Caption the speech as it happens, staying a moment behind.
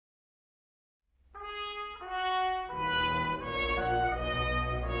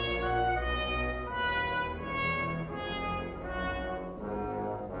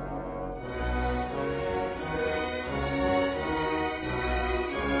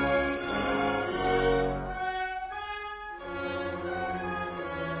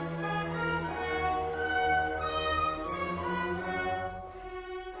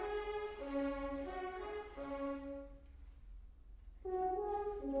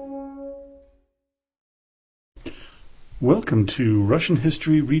Welcome to Russian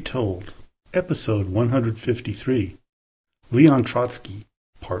History Retold, Episode 153, Leon Trotsky,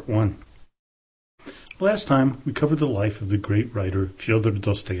 Part 1. Last time, we covered the life of the great writer Fyodor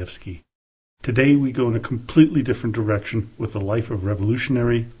Dostoevsky. Today, we go in a completely different direction with the life of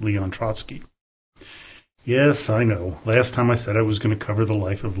revolutionary Leon Trotsky. Yes, I know, last time I said I was going to cover the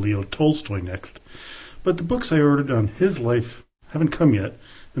life of Leo Tolstoy next, but the books I ordered on his life haven't come yet,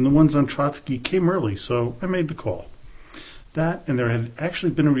 and the ones on Trotsky came early, so I made the call. That, and there had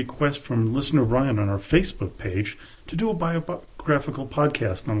actually been a request from listener Ryan on our Facebook page to do a biographical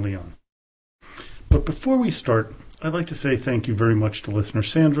podcast on Leon. But before we start, I'd like to say thank you very much to listener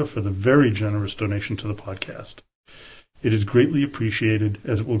Sandra for the very generous donation to the podcast. It is greatly appreciated,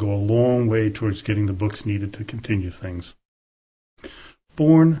 as it will go a long way towards getting the books needed to continue things.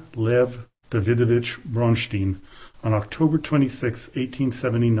 Born Lev Davidovich Bronstein on October 26,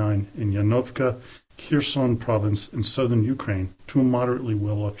 1879, in Yanovka, Kherson province in southern Ukraine, to a moderately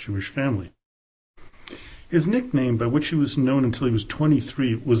well-off Jewish family. His nickname, by which he was known until he was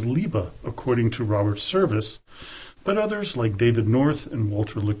 23, was Liba, according to Robert Service, but others, like David North and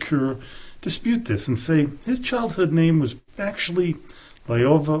Walter LeCure, dispute this and say his childhood name was actually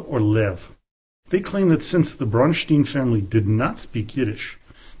Lyova or Lev. They claim that since the Bronstein family did not speak Yiddish,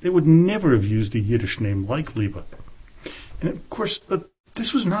 they would never have used a Yiddish name like Liba. And of course, but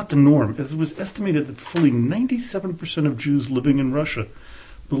this was not the norm, as it was estimated that fully 97% of Jews living in Russia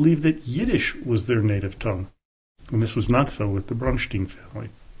believed that Yiddish was their native tongue, and this was not so with the Bronstein family.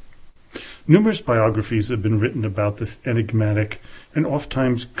 Numerous biographies have been written about this enigmatic and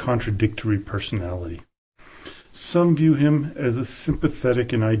oftentimes contradictory personality. Some view him as a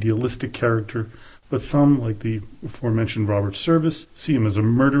sympathetic and idealistic character, but some, like the aforementioned Robert Service, see him as a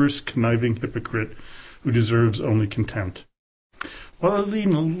murderous, conniving hypocrite who deserves only contempt. While I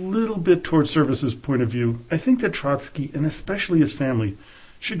lean a little bit toward Service's point of view, I think that Trotsky, and especially his family,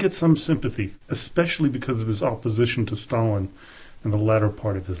 should get some sympathy, especially because of his opposition to Stalin in the latter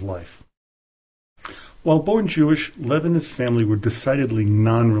part of his life. While born Jewish, Lev and his family were decidedly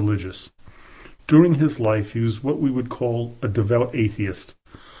non-religious. During his life, he was what we would call a devout atheist,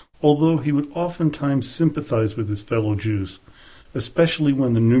 although he would oftentimes sympathize with his fellow Jews, especially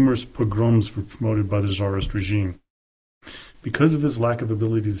when the numerous pogroms were promoted by the Tsarist regime. Because of his lack of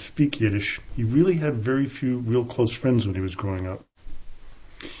ability to speak Yiddish, he really had very few real close friends when he was growing up.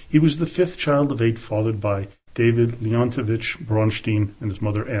 He was the fifth child of 8 fathered by David Leontovich Bronstein and his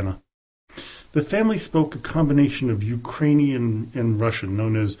mother Anna. The family spoke a combination of Ukrainian and Russian,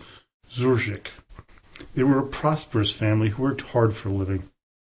 known as Zurzik. They were a prosperous family who worked hard for a living.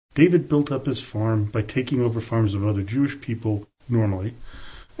 David built up his farm by taking over farms of other Jewish people normally,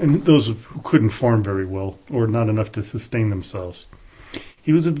 and those who couldn't farm very well, or not enough to sustain themselves.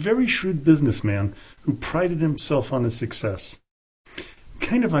 He was a very shrewd businessman who prided himself on his success.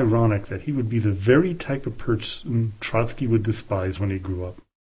 Kind of ironic that he would be the very type of person Trotsky would despise when he grew up.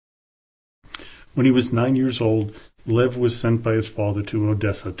 When he was 9 years old, Lev was sent by his father to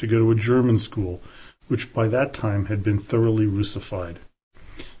Odessa to go to a German school, which by that time had been thoroughly Russified.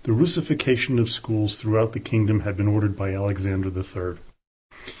 The Russification of schools throughout the kingdom had been ordered by Alexander III.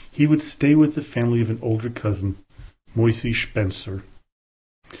 He would stay with the family of an older cousin, Moisey Spencer.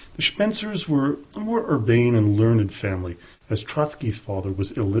 The Spencers were a more urbane and learned family, as Trotsky's father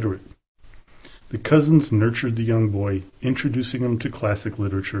was illiterate. The cousins nurtured the young boy, introducing him to classic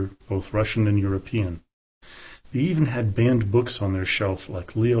literature, both Russian and European. They even had banned books on their shelf,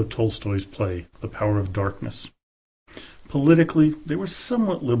 like Leo Tolstoy's play, The Power of Darkness. Politically, they were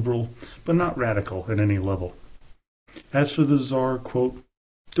somewhat liberal, but not radical at any level. As for the Tsar, quote,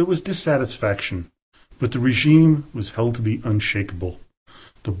 there was dissatisfaction, but the regime was held to be unshakable.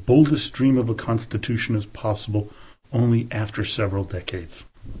 The boldest dream of a constitution is possible only after several decades.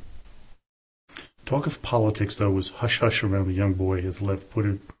 Talk of politics, though, was hush-hush around the young boy, as Lev put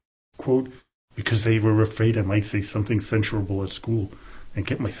it, quote, because they were afraid I might say something censurable at school and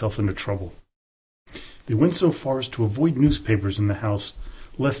get myself into trouble. They went so far as to avoid newspapers in the house,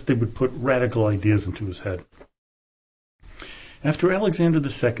 lest they would put radical ideas into his head. After Alexander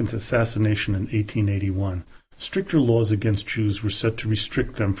II's assassination in 1881, stricter laws against Jews were set to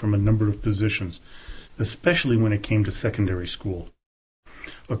restrict them from a number of positions, especially when it came to secondary school.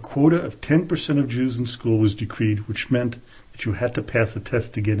 A quota of 10% of Jews in school was decreed, which meant that you had to pass a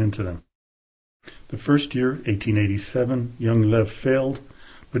test to get into them. The first year, 1887, young Lev failed,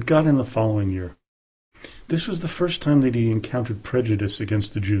 but got in the following year. This was the first time that he encountered prejudice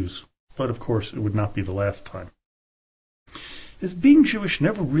against the Jews, but of course it would not be the last time. His being Jewish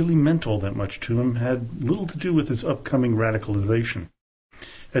never really meant all that much to him, had little to do with his upcoming radicalization.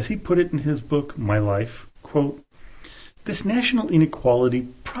 As he put it in his book, My Life, quote, This national inequality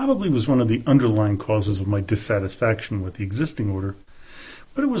probably was one of the underlying causes of my dissatisfaction with the existing order,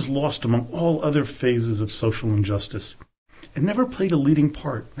 but it was lost among all other phases of social injustice. It never played a leading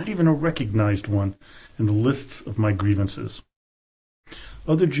part, not even a recognized one, in the lists of my grievances.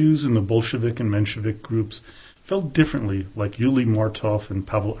 Other Jews in the Bolshevik and Menshevik groups felt differently, like Yuli Martov and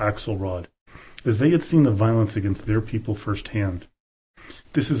Pavel Axelrod, as they had seen the violence against their people firsthand.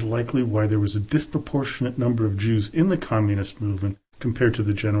 This is likely why there was a disproportionate number of Jews in the communist movement compared to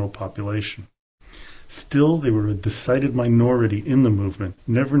the general population. Still, they were a decided minority in the movement,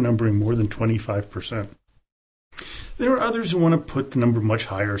 never numbering more than 25%. There are others who want to put the number much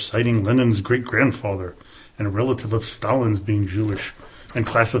higher, citing Lenin's great-grandfather and a relative of Stalin's being Jewish, and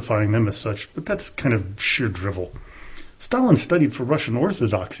classifying them as such, but that's kind of sheer drivel. Stalin studied for Russian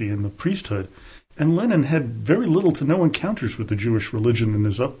Orthodoxy in the priesthood, and Lenin had very little to no encounters with the Jewish religion in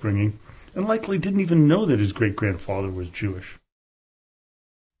his upbringing, and likely didn't even know that his great-grandfather was Jewish.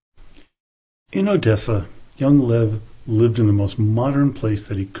 In Odessa, young Lev lived in the most modern place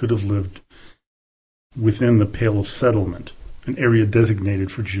that he could have lived within the Pale of Settlement, an area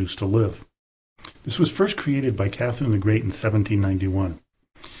designated for Jews to live. This was first created by Catherine the Great in 1791.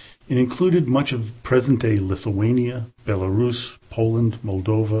 It included much of present-day Lithuania, Belarus, Poland,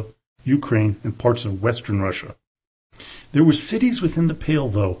 Moldova, Ukraine, and parts of Western Russia. There were cities within the Pale,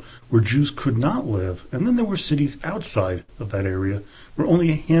 though, where Jews could not live, and then there were cities outside of that area where only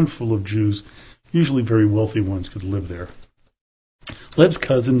a handful of Jews, usually very wealthy ones, could live there. Lev's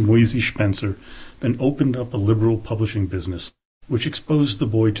cousin, Moisey Spencer, then opened up a liberal publishing business, which exposed the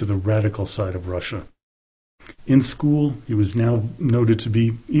boy to the radical side of Russia. In school, he was now noted to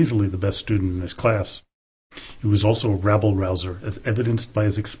be easily the best student in his class. He was also a rabble-rouser, as evidenced by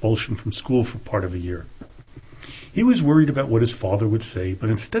his expulsion from school for part of a year. He was worried about what his father would say, but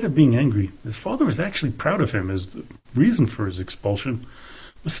instead of being angry, his father was actually proud of him, as the reason for his expulsion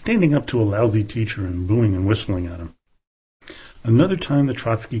was standing up to a lousy teacher and booing and whistling at him. Another time that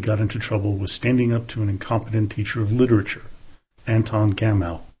Trotsky got into trouble was standing up to an incompetent teacher of literature, Anton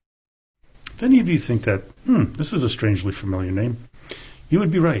Gamow. If any of you think that, this is a strangely familiar name, you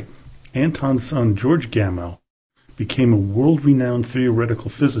would be right. Anton's son, George Gamow, became a world-renowned theoretical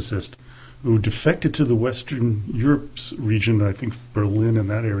physicist who defected to the Western Europe's region, I think Berlin and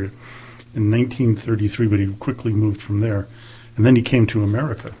that area, in 1933, but he quickly moved from there, and then he came to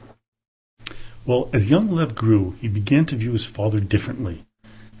America. Well, as young Lev grew, he began to view his father differently.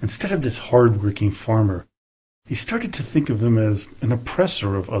 Instead of this hard-working farmer, he started to think of him as an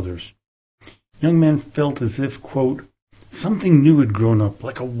oppressor of others. Young man felt as if, quote, something new had grown up,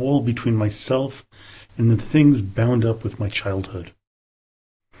 like a wall between myself and the things bound up with my childhood.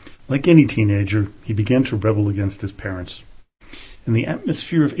 Like any teenager, he began to rebel against his parents. In the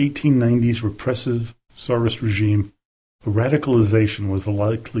atmosphere of 1890's repressive Tsarist regime, a radicalization was the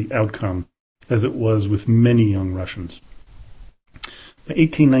likely outcome, as it was with many young Russians. By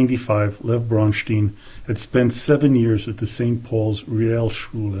 1895, Lev Bronstein had spent 7 years at the St. Paul's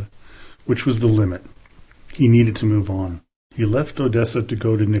Realschule, which was the limit. He needed to move on. He left Odessa to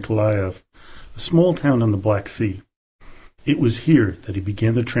go to Nikolaev, a small town on the Black Sea. It was here that he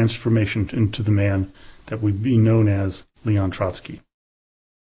began the transformation into the man that would be known as Leon Trotsky.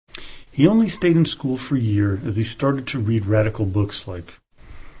 He only stayed in school for a year as he started to read radical books like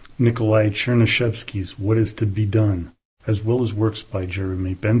Nikolai Chernyshevsky's What Is to Be Done, as well as works by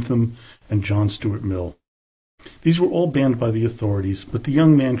Jeremy Bentham and John Stuart Mill. These were all banned by the authorities, but the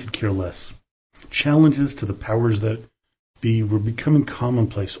young man could care less. Challenges to the powers that be were becoming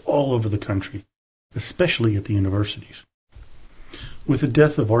commonplace all over the country, especially at the universities. With the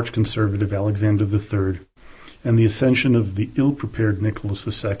death of arch-conservative Alexander III and the ascension of the ill-prepared Nicholas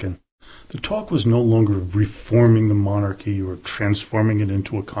II, the talk was no longer of reforming the monarchy or transforming it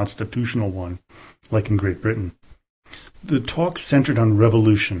into a constitutional one, like in Great Britain. The talk centered on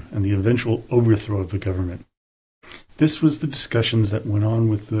revolution and the eventual overthrow of the government. This was the discussions that went on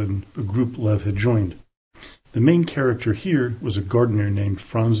with the group Lev had joined. The main character here was a gardener named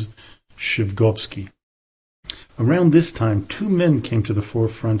Franz Shivgovsky. Around this time, two men came to the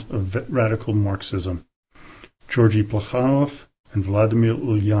forefront of radical Marxism, Georgy Plekhanov and Vladimir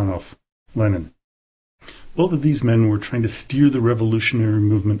Ulyanov, Lenin. Both of these men were trying to steer the revolutionary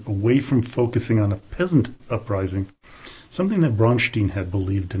movement away from focusing on a peasant uprising, something that Bronstein had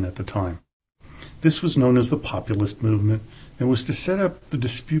believed in at the time. This was known as the populist movement and was to set up the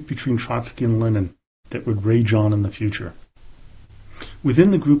dispute between Trotsky and Lenin that would rage on in the future.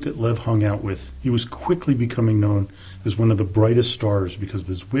 Within the group that Lev hung out with, he was quickly becoming known as one of the brightest stars because of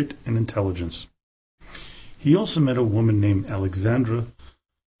his wit and intelligence. He also met a woman named Alexandra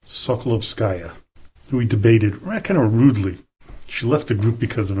Sokolovskaya, who he debated kind of rudely. She left the group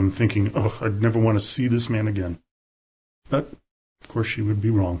because of him, thinking, "Oh, I'd never want to see this man again." But, of course, she would be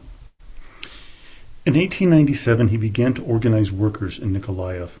wrong. In 1897, he began to organize workers in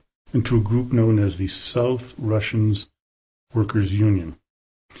Nikolaev into a group known as the South Russians Workers' Union.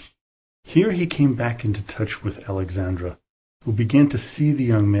 Here he came back into touch with Alexandra, who began to see the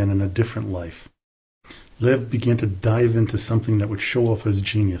young man in a different life. Lev began to dive into something that would show off his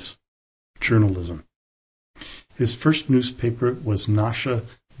genius: journalism. His first newspaper was Nasze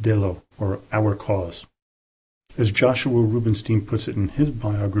Delo, or Our Cause. As Joshua Rubinstein puts it in his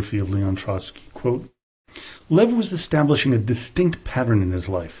biography of Leon Trotsky, quote, "Lev was establishing a distinct pattern in his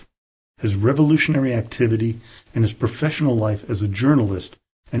life. His revolutionary activity and his professional life as a journalist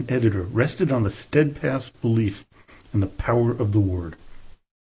and editor rested on the steadfast belief in the power of the word."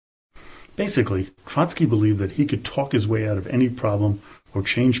 Basically, Trotsky believed that he could talk his way out of any problem or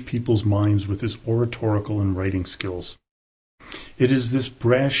change people's minds with his oratorical and writing skills. It is this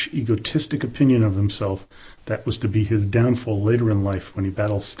brash, egotistic opinion of himself that was to be his downfall later in life when he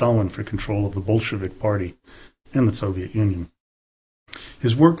battled Stalin for control of the Bolshevik Party and the Soviet Union.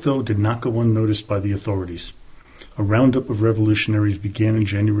 His work, though, did not go unnoticed by the authorities. A roundup of revolutionaries began in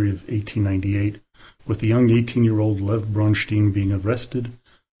January of 1898, with the young 18-year-old Lev Bronstein being arrested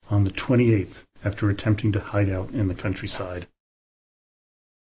on the 28th after attempting to hide out in the countryside.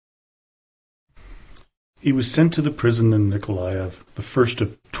 He was sent to the prison in Nikolaev, the first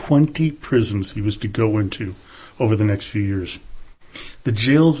of 20 prisons he was to go into over the next few years. The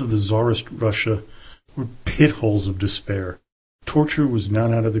jails of the Tsarist Russia were pit holes of despair. Torture was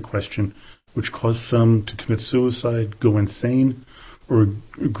not out of the question, which caused some to commit suicide, go insane, or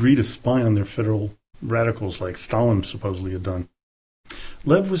agree to spy on their federal radicals like Stalin supposedly had done.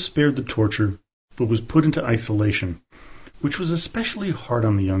 Lev was spared the torture, but was put into isolation, which was especially hard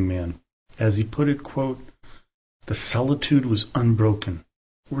on the young man. As he put it, quote, "The solitude was unbroken,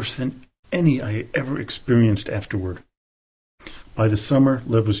 worse than any I had ever experienced afterward." By the summer,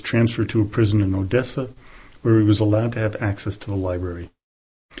 Lev was transferred to a prison in Odessa, where he was allowed to have access to the library.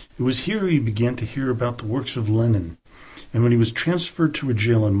 It was here he began to hear about the works of Lenin, and when he was transferred to a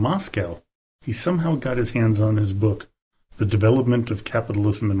jail in Moscow, he somehow got his hands on his book, The Development of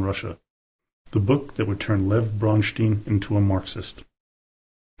Capitalism in Russia, the book that would turn Lev Bronstein into a Marxist.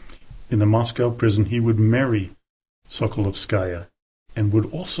 In the Moscow prison, he would marry Sokolovskaya and would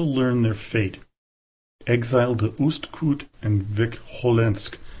also learn their fate, exiled to Ust-Kut and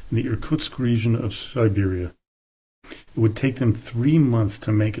Vikholensk in the Irkutsk region of Siberia. It would take them 3 months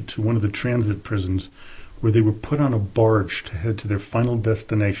to make it to one of the transit prisons, where they were put on a barge to head to their final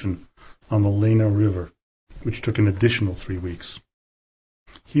destination on the Lena River, which took an additional 3 weeks.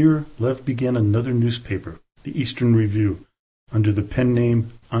 Here, Lev began another newspaper, the Eastern Review, under the pen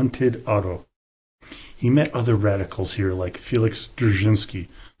name Antid Otto. He met other radicals here, like Felix Dzerzhinsky,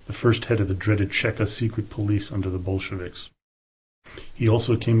 the first head of the dreaded Cheka secret police under the Bolsheviks. He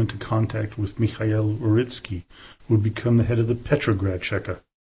also came into contact with Mikhail Uritsky, who would become the head of the Petrograd Cheka.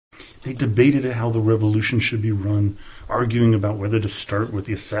 They debated how the revolution should be run, arguing about whether to start with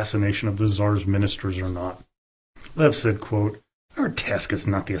the assassination of the Tsar's ministers or not. Lev said, quote, "Our task is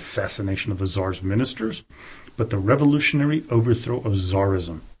not the assassination of the Tsar's ministers, but the revolutionary overthrow of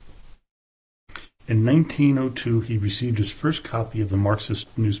Tsarism." In 1902, he received his first copy of the Marxist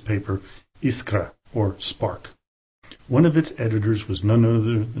newspaper Iskra, or Spark. One of its editors was none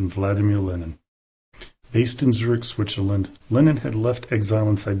other than Vladimir Lenin. Based in Zurich, Switzerland, Lenin had left exile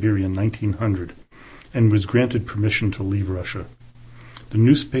in Siberia in 1900 and was granted permission to leave Russia. The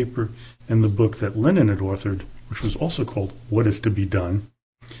newspaper and the book that Lenin had authored, which was also called What is to be Done,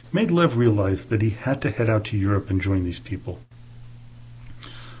 made Lev realize that he had to head out to Europe and join these people.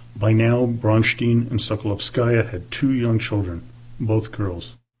 By now, Bronstein and Sokolovskaya had 2 young children, both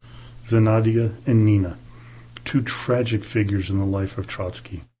girls, Zinaida and Nina, 2 tragic figures in the life of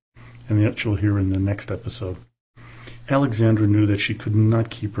Trotsky, and that you'll hear in the next episode. Alexandra knew that she could not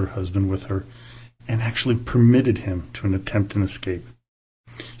keep her husband with her, and actually permitted him to attempt an escape.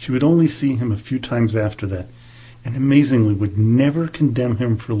 She would only see him a few times after that, and amazingly would never condemn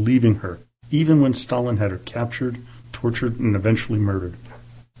him for leaving her, even when Stalin had her captured, tortured, and eventually murdered.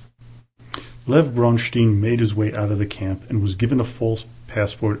 Lev Bronstein made his way out of the camp and was given a false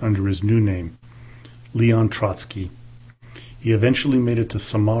passport under his new name, Leon Trotsky. He eventually made it to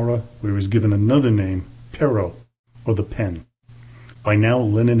Samara, where he was given another name, Pero, or the Pen. By now,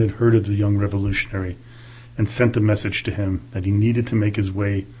 Lenin had heard of the young revolutionary and sent a message to him that he needed to make his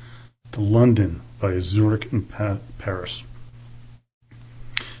way to London via Zurich and Paris.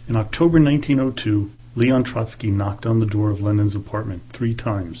 In October 1902, Leon Trotsky knocked on the door of Lenin's apartment 3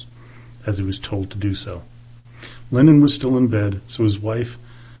 times, as he was told to do so. Lenin was still in bed, so his wife,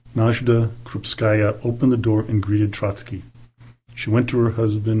 Nazhda Krupskaya, opened the door and greeted Trotsky. She went to her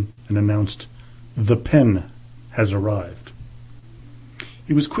husband and announced, "The pen has arrived."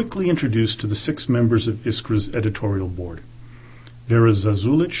 He was quickly introduced to the 6 members of Iskra's editorial board: Vera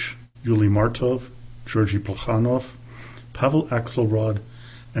Zazulich, Yuli Martov, Georgy Plekhanov, Pavel Axelrod,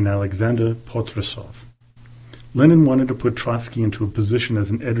 and Alexander Potrasov. Lenin wanted to put Trotsky into a position as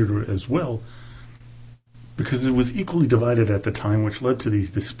an editor as well, because it was equally divided at the time, which led to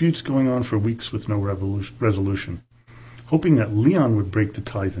these disputes going on for weeks with no resolution. Hoping that Leon would break the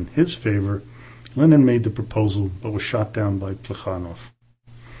ties in his favor, Lenin made the proposal but was shot down by Plekhanov.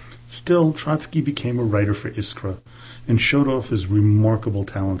 Still, Trotsky became a writer for Iskra and showed off his remarkable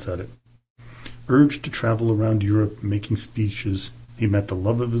talents at it. Urged to travel around Europe making speeches, he met the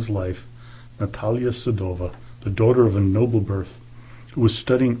love of his life, Natalia Sadova, the daughter of a noble birth, who was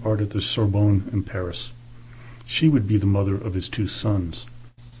studying art at the Sorbonne in Paris. She would be the mother of his 2 sons.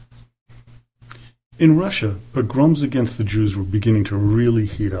 In Russia, pogroms against the Jews were beginning to really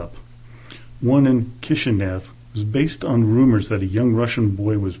heat up. One in Kishinev was based on rumors that a young Russian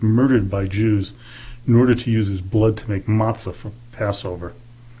boy was murdered by Jews in order to use his blood to make matzah for Passover.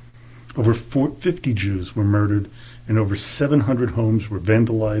 Over 50 Jews were murdered, and over 700 homes were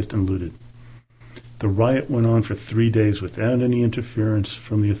vandalized and looted. The riot went on for 3 days without any interference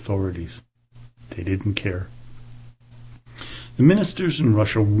from the authorities. They didn't care. The ministers in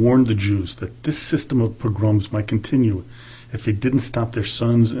Russia warned the Jews that this system of pogroms might continue if they didn't stop their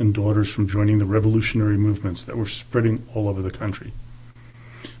sons and daughters from joining the revolutionary movements that were spreading all over the country.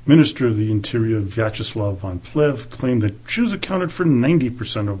 Minister of the Interior Vyacheslav von Plev claimed that Jews accounted for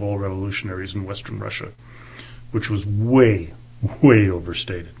 90% of all revolutionaries in Western Russia, which was way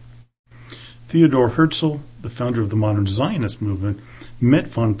overstated. Theodor Herzl, the founder of the modern Zionist movement, met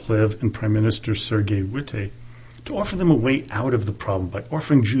von Plev and Prime Minister Sergei Witte to offer them a way out of the problem by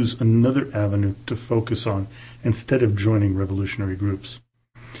offering Jews another avenue to focus on instead of joining revolutionary groups.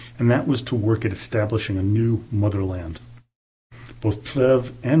 And that was to work at establishing a new motherland. Both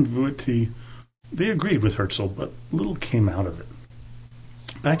Plev and Witte, they agreed with Herzl, but little came out of it.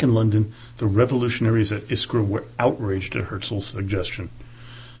 Back in London, the revolutionaries at Iskra were outraged at Herzl's suggestion.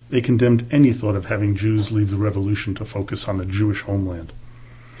 They condemned any thought of having Jews leave the revolution to focus on the Jewish homeland.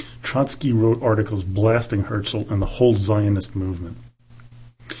 Trotsky wrote articles blasting Herzl and the whole Zionist movement.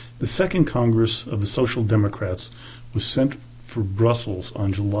 The Second Congress of the Social Democrats was sent for Brussels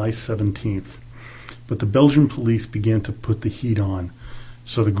on July 17th, but the Belgian police began to put the heat on,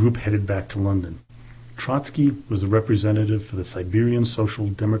 so the group headed back to London. Trotsky was the representative for the Siberian Social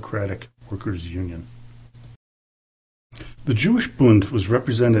Democratic Workers' Union. The Jewish Bund was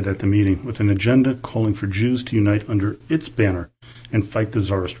represented at the meeting with an agenda calling for Jews to unite under its banner and fight the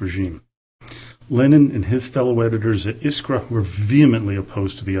Tsarist regime. Lenin and his fellow editors at Iskra were vehemently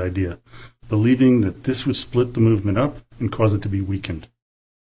opposed to the idea, believing that this would split the movement up and cause it to be weakened.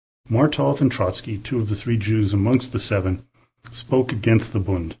 Martov and Trotsky, 2 of the 3 Jews amongst the 7, spoke against the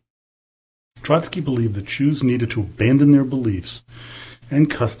Bund. Trotsky believed that Jews needed to abandon their beliefs and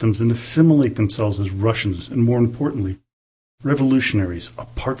customs and assimilate themselves as Russians and, more importantly, revolutionaries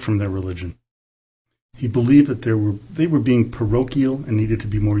apart from their religion. He believed that they were being parochial and needed to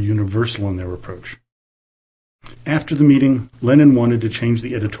be more universal in their approach. After the meeting, Lenin wanted to change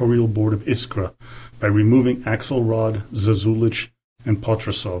the editorial board of Iskra by removing Axelrod, Zazulich, and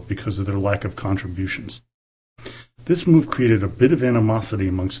Potrasov because of their lack of contributions. This move created a bit of animosity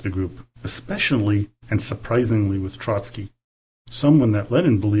amongst the group, especially and surprisingly with Trotsky, someone that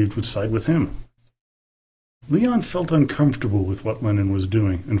Lenin believed would side with him. Leon felt uncomfortable with what Lenin was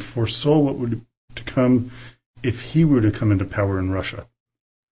doing and foresaw what would to come if he were to come into power in Russia.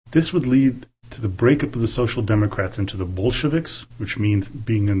 This would lead to the breakup of the Social Democrats into the Bolsheviks, which means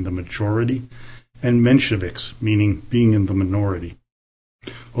being in the majority, and Mensheviks, meaning being in the minority.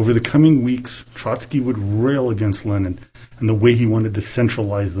 Over the coming weeks, Trotsky would rail against Lenin and the way he wanted to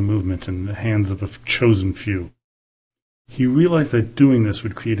centralize the movement in the hands of a chosen few. He realized that doing this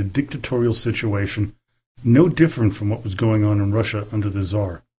would create a dictatorial situation no different from what was going on in Russia under the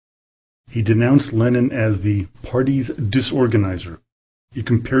Tsar. He denounced Lenin as the party's disorganizer. He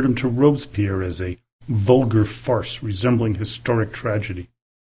compared him to Robespierre as a vulgar farce resembling historic tragedy.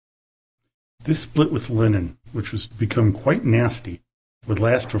 This split with Lenin, which was become quite nasty, would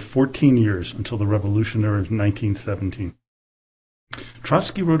last for 14 years until the revolution of 1917.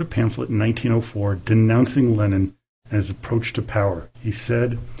 Trotsky wrote a pamphlet in 1904 denouncing Lenin and his approach to power. He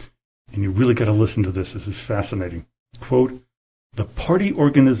said, and you really got to listen to this is fascinating, quote, "The party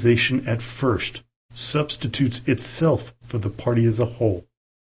organization at first substitutes itself for the party as a whole.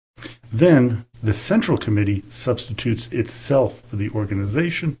 Then the Central Committee substitutes itself for the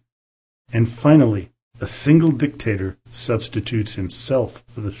organization. And finally, a single dictator substitutes himself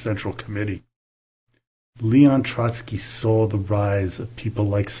for the Central Committee. Leon Trotsky saw the rise of people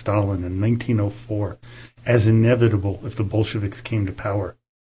like Stalin in 1904 as inevitable if the Bolsheviks came to power.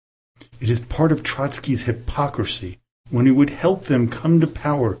 It is part of Trotsky's hypocrisy when he would help them come to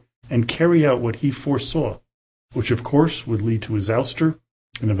power and carry out what he foresaw, which of course would lead to his ouster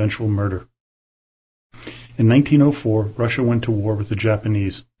and eventual murder. In 1904, Russia went to war with the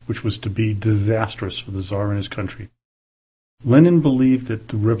Japanese, which was to be disastrous for the Tsar and his country. Lenin believed that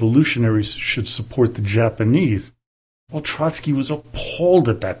the revolutionaries should support the Japanese, while Trotsky was appalled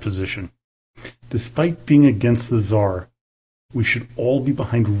at that position. Despite being against the Tsar, we should all be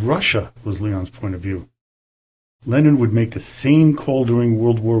behind Russia, was Leon's point of view. Lenin would make the same call during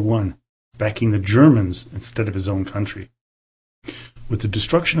World War I, backing the Germans instead of his own country. With the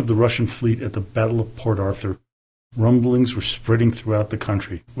destruction of the Russian fleet at the Battle of Port Arthur, rumblings were spreading throughout the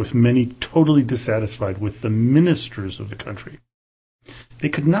country, with many totally dissatisfied with the ministers of the country. They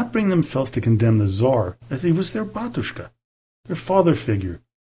could not bring themselves to condemn the Tsar, as he was their batushka, their father figure,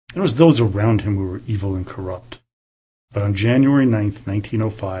 and it was those around him who were evil and corrupt. But on January 9th,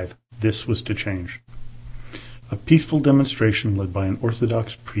 1905, this was to change. A peaceful demonstration led by an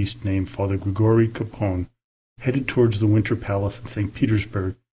Orthodox priest named Father Grigory Kapon headed towards the Winter Palace in St.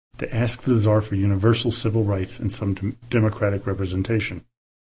 Petersburg to ask the Tsar for universal civil rights and some democratic representation.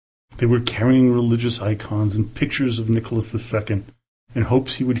 They were carrying religious icons and pictures of Nicholas II in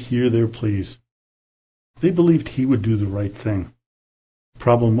hopes he would hear their pleas. They believed he would do the right thing.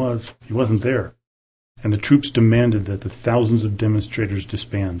 Problem was, he wasn't there, and the troops demanded that the thousands of demonstrators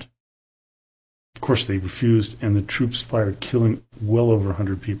disband. Of course they refused, and the troops fired, killing well over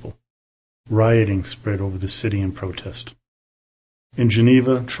 100 people. Rioting spread over the city in protest. In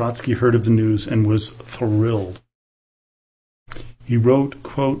Geneva, Trotsky heard of the news and was thrilled. He wrote,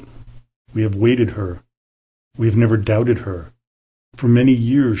 quote, "We have weighted her. We have never doubted her. For many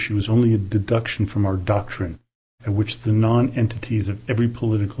years she was only a deduction from our doctrine, at which the non-entities of every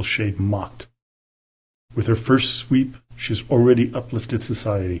political shade mocked. With her first sweep, she has already uplifted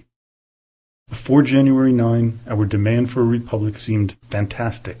society. Before January 9, our demand for a republic seemed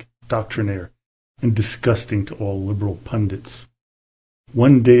fantastic, doctrinaire, and disgusting to all liberal pundits.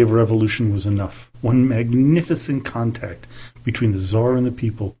 One day of revolution was enough. One magnificent contact between the Tsar and the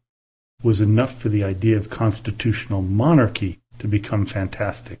people was enough for the idea of constitutional monarchy to become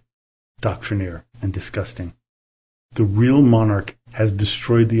fantastic, doctrinaire, and disgusting. The real monarch has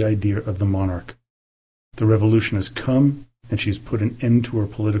destroyed the idea of the monarch. The revolution has come, and she has put an end to her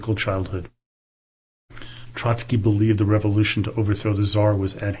political childhood." Trotsky believed the revolution to overthrow the Tsar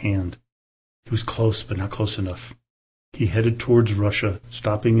was at hand. He was close, but not close enough. He headed towards Russia,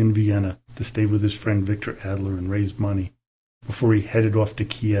 stopping in Vienna to stay with his friend Victor Adler and raise money, before he headed off to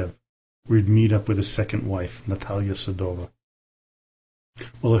Kiev, where he'd meet up with his second wife, Natalia Sadova.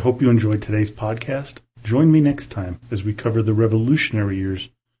 Well, I hope you enjoyed today's podcast. Join me next time as we cover the revolutionary years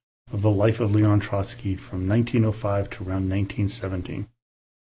of the life of Leon Trotsky from 1905 to around 1917.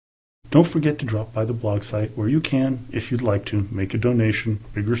 Don't forget to drop by the blog site where you can, if you'd like to, make a donation,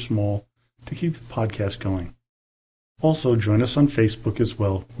 big or small, to keep the podcast going. Also, join us on Facebook as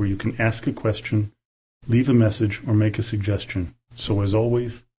well, where you can ask a question, leave a message, or make a suggestion. So as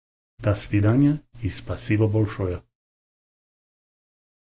always, до свидания и спасибо большое.